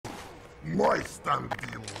Moist and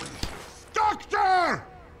delicious. Doctor!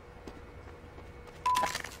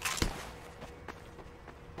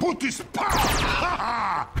 Put this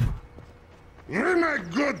power! We're in a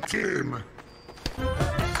good team!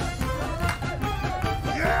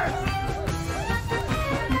 Yes!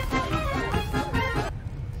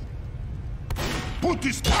 Put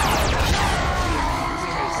this power!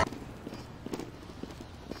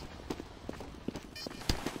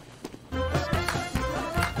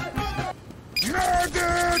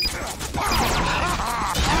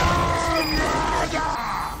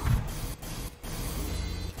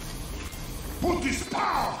 Put this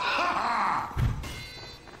power!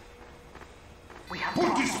 We have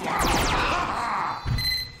Put this power!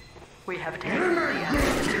 We have taken the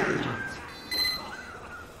intelligence.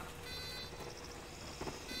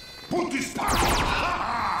 Put this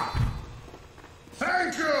power!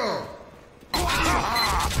 Thank you!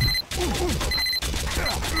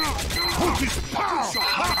 Put this power!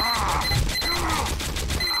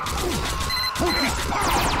 Put this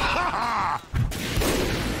power!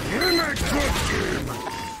 You're in a good team!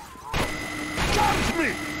 Judge me!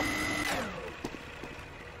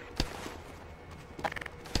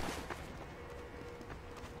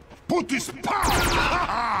 Put this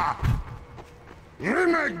power! You're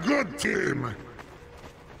in a good team!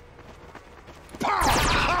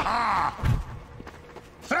 Power!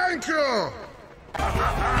 Thank you!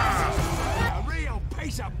 A real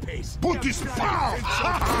piece of piss! Put this power!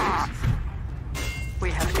 We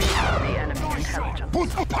have taken the enemy intelligence. Put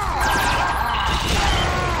the power!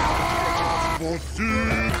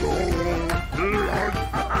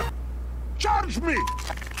 Charge me!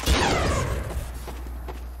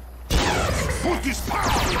 Put this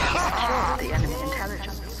power! The enemy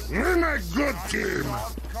intelligence. We're in a good team!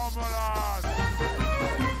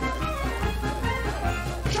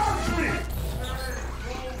 Charge me!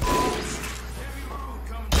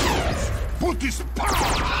 Put this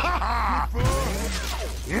power!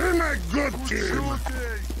 We're in a good team!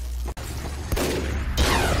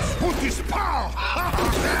 Put this power!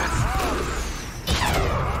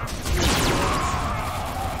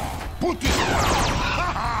 Put this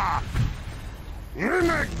power! We're in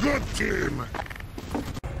a good team!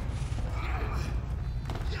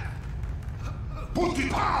 Put this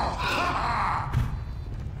power!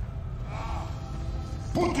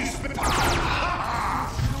 Put this power!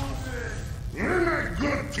 We're in a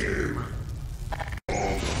good team!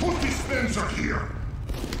 Put this fencer here!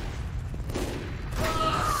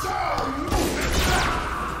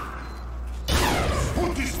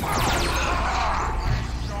 Put this power!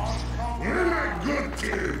 We're in a good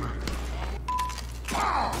team!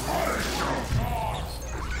 Power!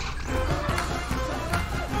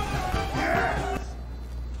 Yes!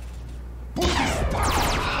 Put this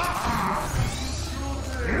power!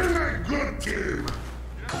 We're in a good team!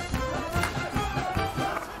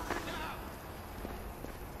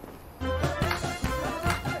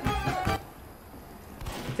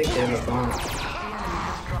 I think they have a bomb. The enemy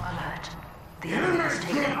has drawn alert. The enemy has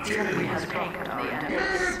taken. We have taken the enemy.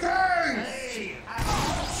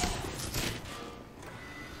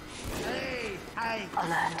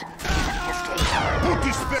 Alert. The enemy has taken. Put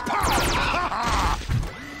this power!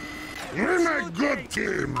 We're in a good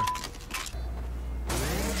team!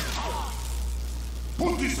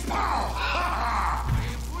 Put this power!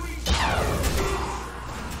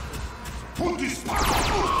 Put this power!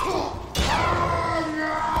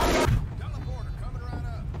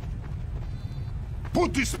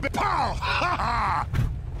 Put this power!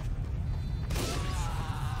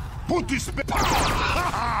 Put this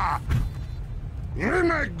power! We're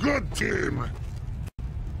in a good team!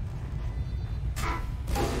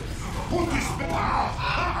 Put this power!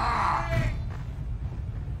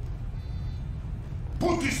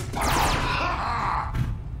 Put this power!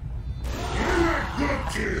 We're in a good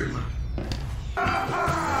team!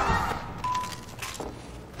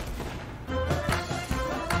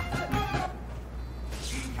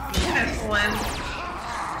 Excellent.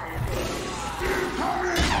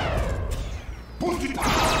 Put it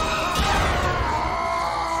power!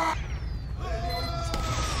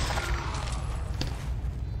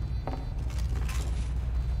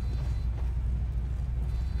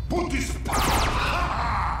 Put this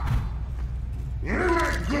power! We're in a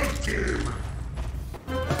good team!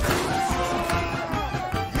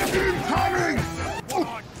 Incoming! Put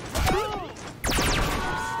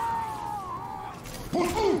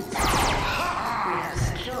power! We have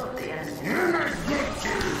secured the enemy. We're in a good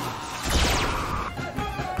team!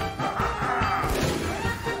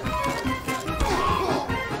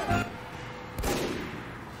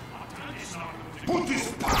 Put this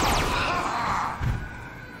power!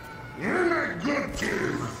 We're good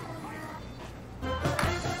team.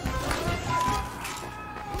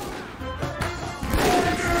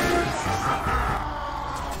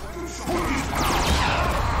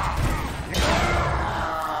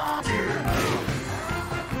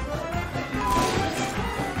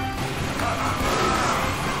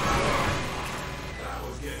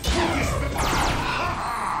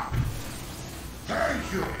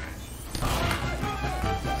 Thank you.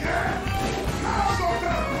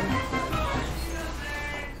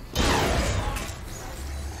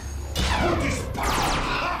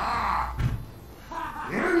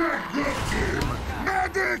 You're a good team.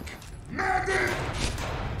 Medic! Medic!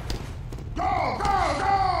 Go, go,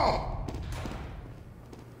 go!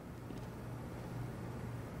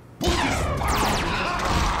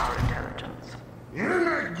 Our intelligence.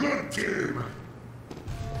 You're a good team.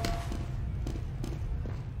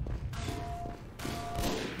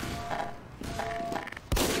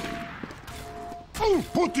 Oh,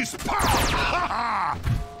 put this power!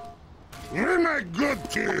 You're a good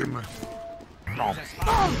team. Put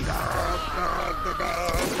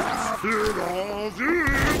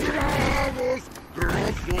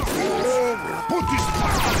this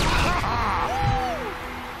power!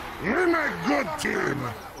 You're a good team.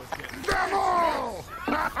 Demo!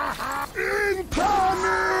 Incoming!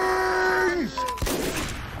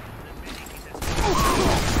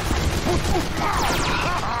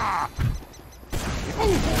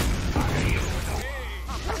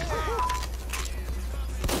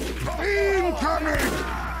 Incoming!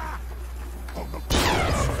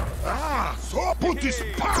 So put this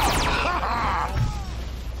power!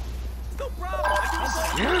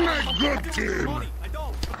 You're a good team!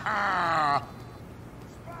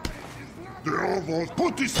 The ovals,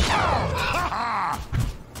 put this power!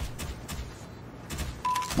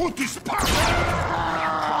 Put this power!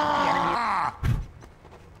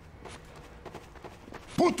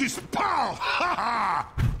 Put this power!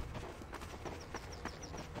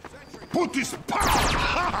 Put this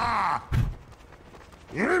power!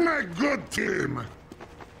 You're a good team!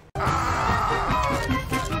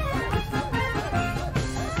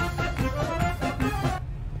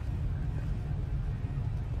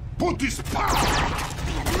 Put this power!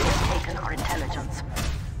 The enemy has taken our intelligence.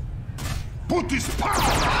 Put this power!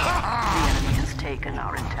 The enemy has taken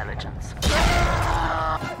our intelligence.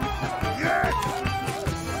 Yeah!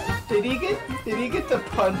 Did he get the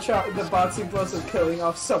punch out the boxing blows of killing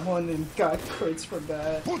off someone and got crits from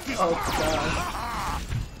that? Put this Oh power!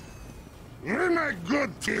 You're a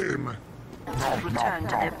good team! Return to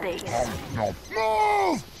their base. No!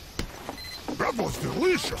 Move! That was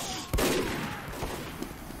delicious!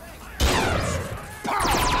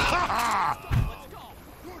 Power!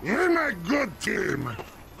 You're a good team!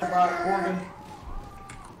 Morgan.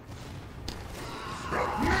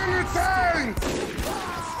 Many thanks!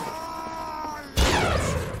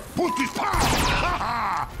 Put this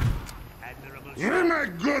power! You're a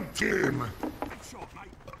good team!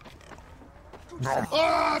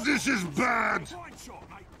 Ah, this is bad!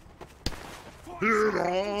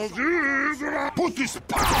 Put this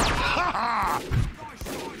power!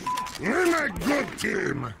 You're a good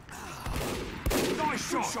team! Nice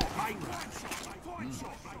shot, mate.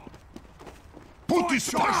 Put this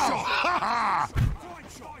power!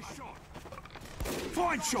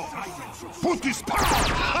 Fine shot, mate. Put this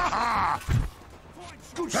power!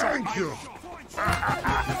 Thank you!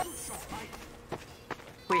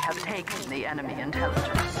 We have taken the enemy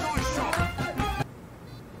intelligence. Nice shot.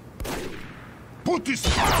 Put this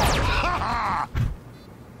power!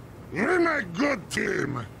 You're a good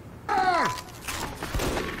team! Ah!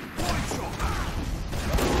 Fine shot.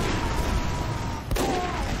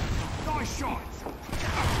 Nice shot.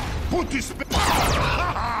 Put this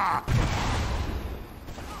power!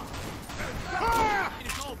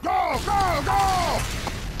 Go, go, go!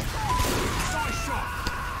 Nice shot.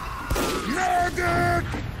 Medic!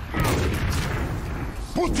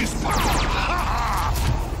 Put this power!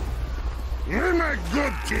 You're a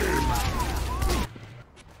good team!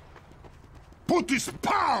 Put this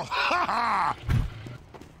power!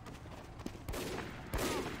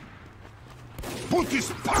 Put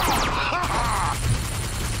this power!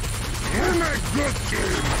 You're a good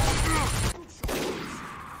team!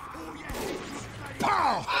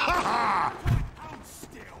 Pow!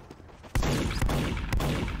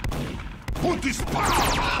 Put this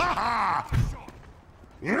power!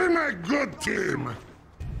 You're a good team!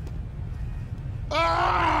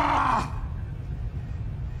 Ah!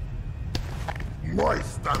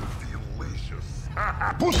 Moist and delicious!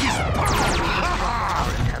 Put this power!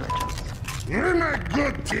 You're a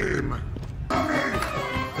good team!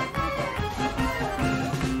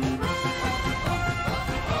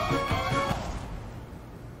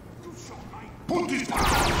 this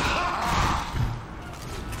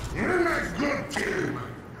in a good team.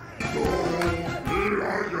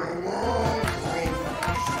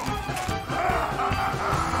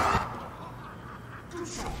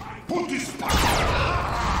 Put this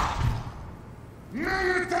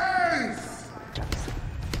many thanks.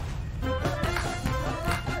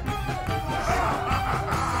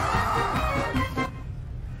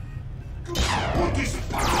 Put this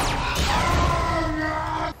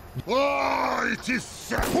oh, it is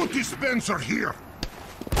put dispenser here.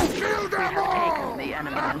 Kill We them have all. taken the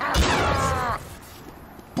enemy intelligence.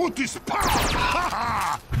 Put this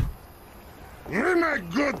in a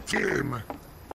good team.